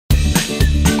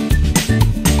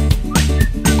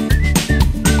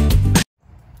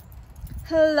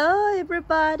Hello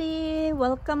everybody,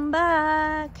 welcome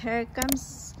back. Here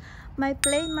comes my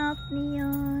Plymouth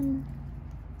neon.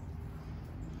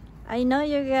 I know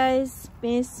you guys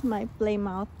miss my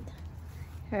Plymouth.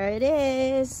 Here it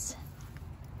is.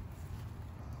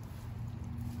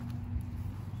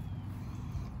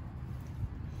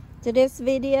 Today's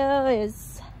video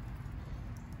is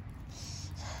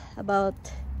about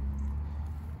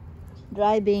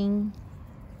driving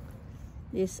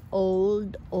this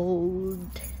old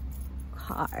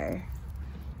car,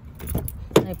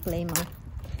 my Plymouth,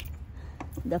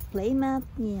 the Plymouth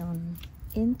Neon.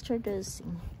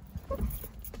 Introducing.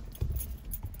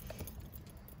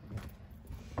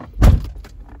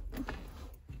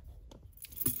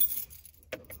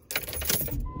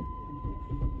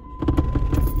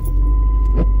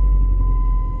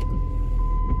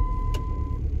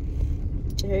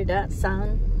 Hear that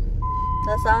sound?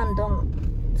 The sound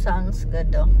sounds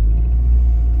good though.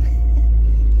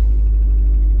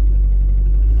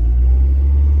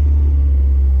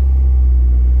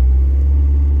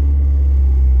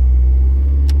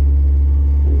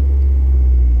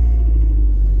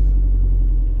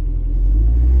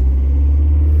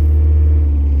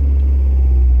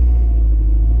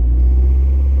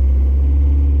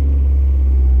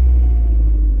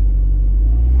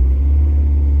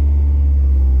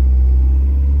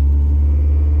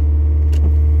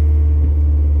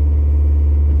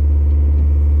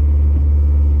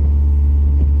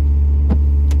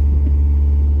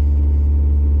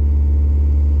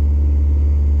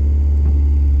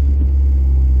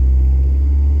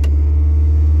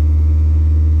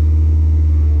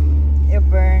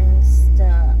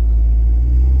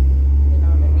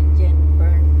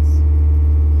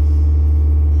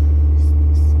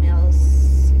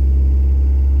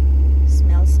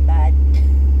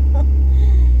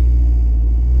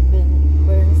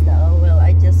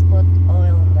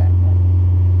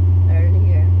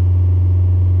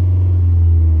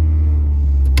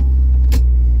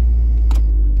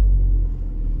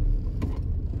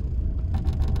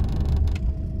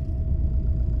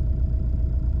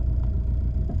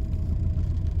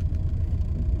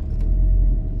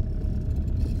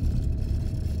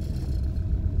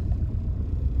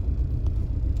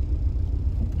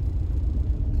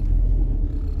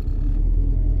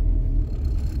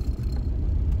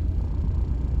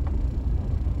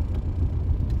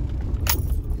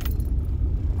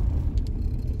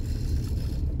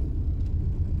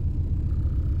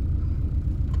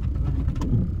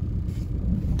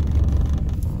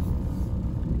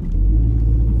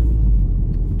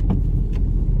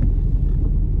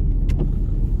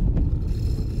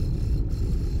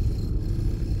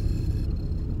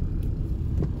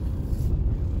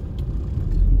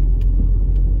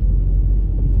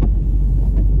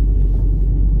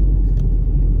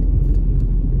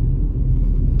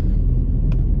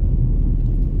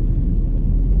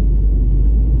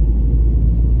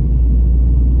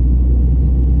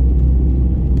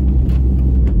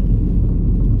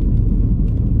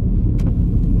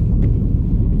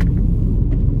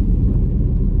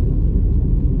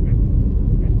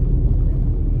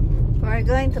 We're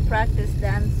going to practice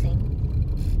dancing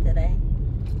today.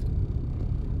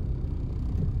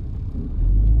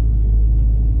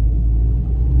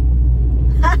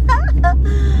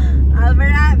 I'll be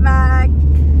right back.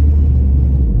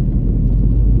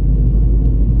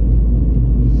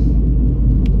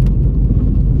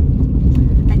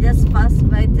 I just passed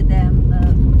by to them,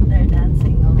 but they're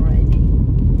dancing already.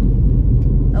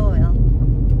 Oh well.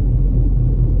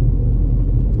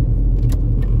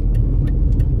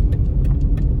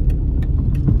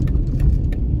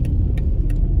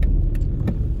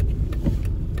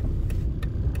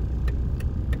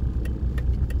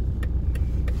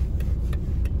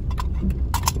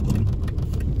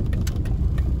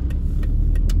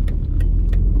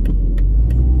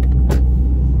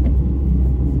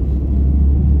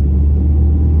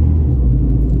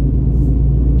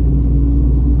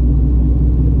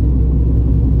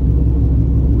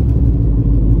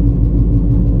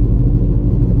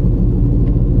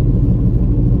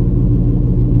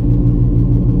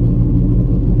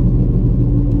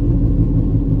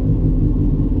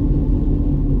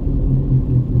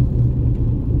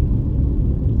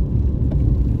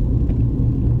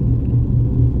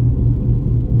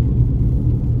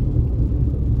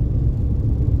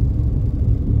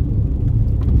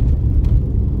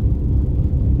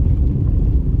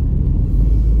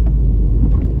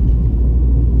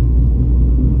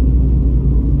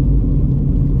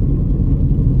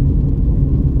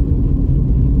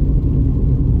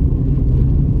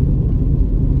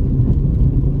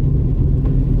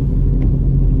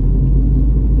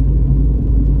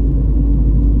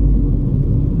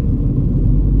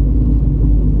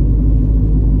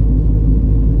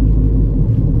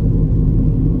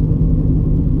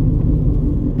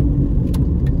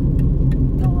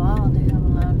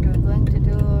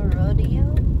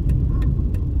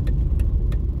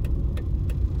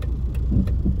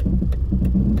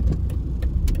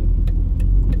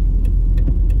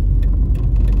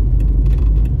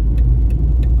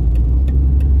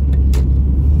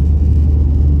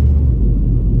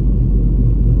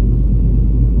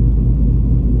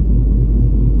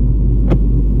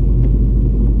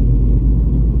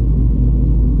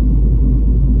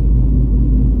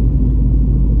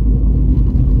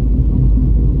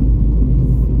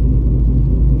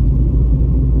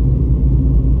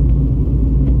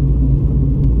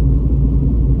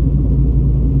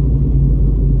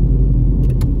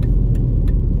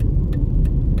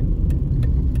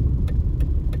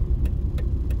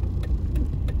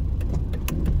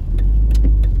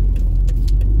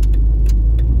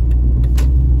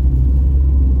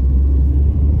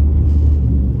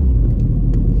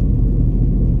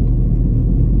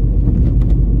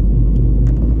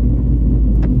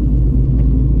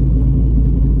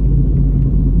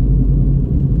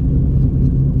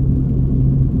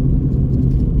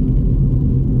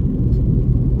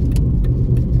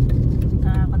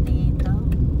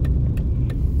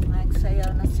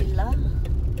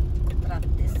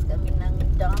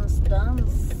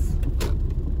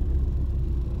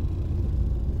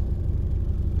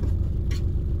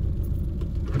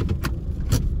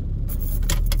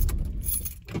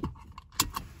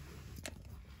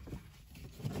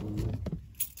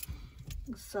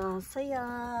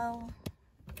 Sasayaw.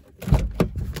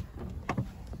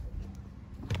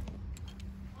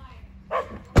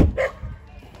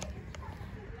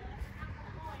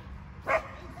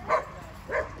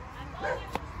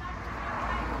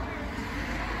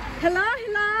 Hello,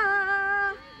 hello.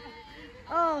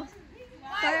 Oh,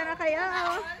 saya na kayo.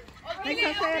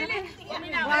 Nagsasaya na.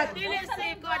 What? Dili si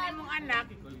kuanin mong anak.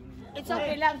 It's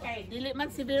okay lang kay dili man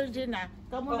si Virgin na.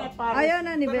 Kamo na para. Ayaw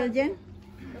na ni Belgian?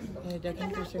 Eh dagan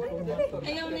ko siya kung mato.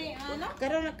 Ayaw ni ano?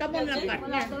 Karon kamo na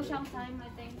partner. Wala siyang time, I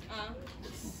think.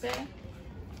 Okay.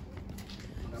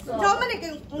 So, manik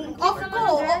off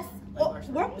ko.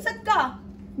 Work sad ka.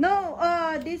 No,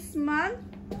 this month,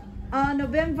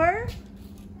 November,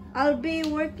 I'll be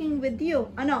working with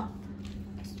you. Ano?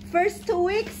 First 2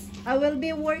 weeks, I will be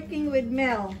working with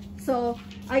Mel. So,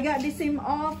 I got the same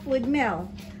off with Mel.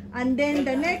 And then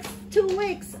the next 2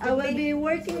 weeks, I will be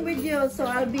working with you. So,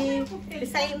 I'll be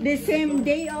the same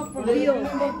day off of you.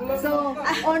 So,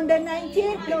 on the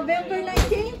 19th, November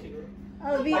 19th,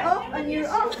 I'll be off and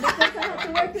you're off because I have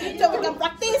to work with you. So, we can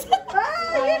practice.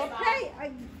 Ah, yes,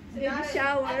 hey! Baby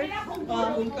shower.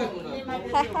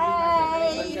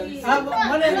 Hi!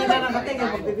 Muna yung nanakate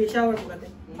ka mag-baby shower mo kate.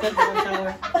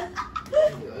 Shower.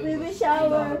 Baby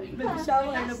shower. Baby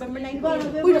shower. November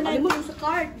 19. Uy, nakalimutan sa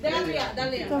card. Dali.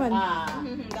 Come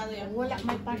on. Dali. Wala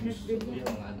may partners din.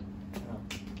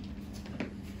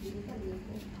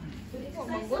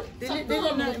 Dili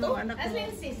na imong anak mo.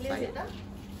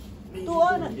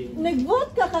 Tuwa na.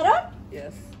 Nag-vote ka karon?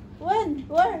 Yes. When?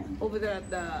 Where? Over there at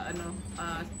the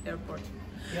airport.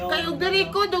 Kayo diri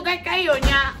ko dugay kayo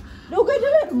nya. Dugay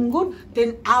dili. Good.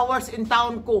 10 hours in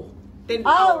town ko. 10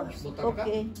 Oh, hours.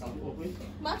 okay.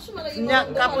 Match malagi Nya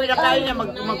kapoy na kayo nya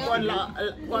magkuan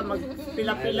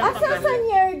pila-pila pa. Asa sa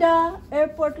near the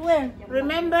airport where?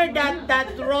 Remember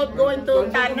that road going to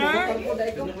Tanner?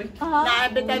 Na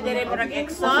abita dire mo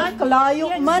exit.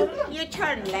 Kalayo man. You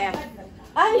turn left.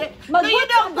 Ay, No,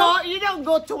 you don't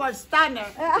go towards Tanner.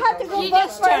 I have to go You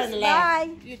back just first. turn left. Bye.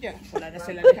 You just wala na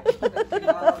sila diha.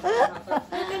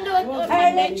 You can do it on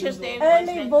Monday, Tuesday,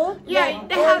 Early Wednesday. vote? Yeah,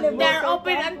 Early they're vote.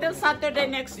 open until Saturday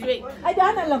next week. Ay,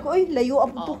 daan lang ko. Uy, layo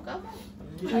up to.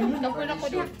 Naku na ko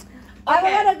diha. I'm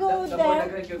gonna go there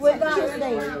with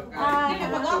Tuesday.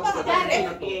 Magwapa ka dali.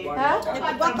 Ha?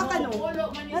 Magwapa ka no.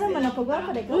 Ano man ako gwapa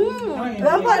dai ko?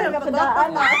 Gwapa na kapadaan.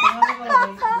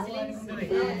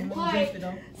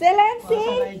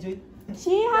 Selency,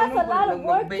 she has a lot of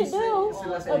work to do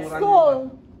at school.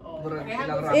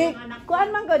 Kuan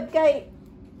man god kay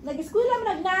nag-eskwela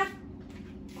man nagnak.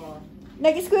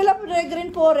 Nag-eskwela po sa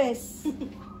Green Forest.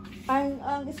 Ang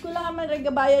eskwela nga man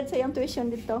nagabayad sa iyang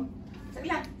tuition dito.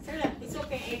 Saglit. It's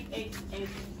okay. 8.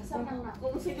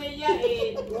 Kung si Delia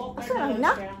walker Asa na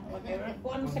na? whatever.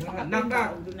 Kung sa pakapita.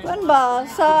 Kuan ba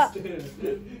sa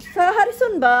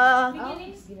Harrison ba?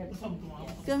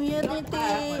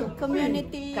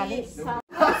 Community.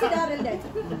 Si Daryl din.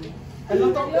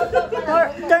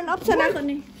 Turn up sa nako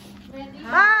ni.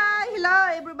 Bye! Hello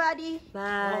everybody!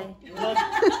 Bye!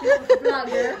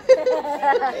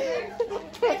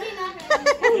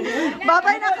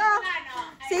 Bye-bye na ka!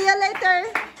 See you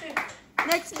later!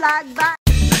 Next vlog! Bye!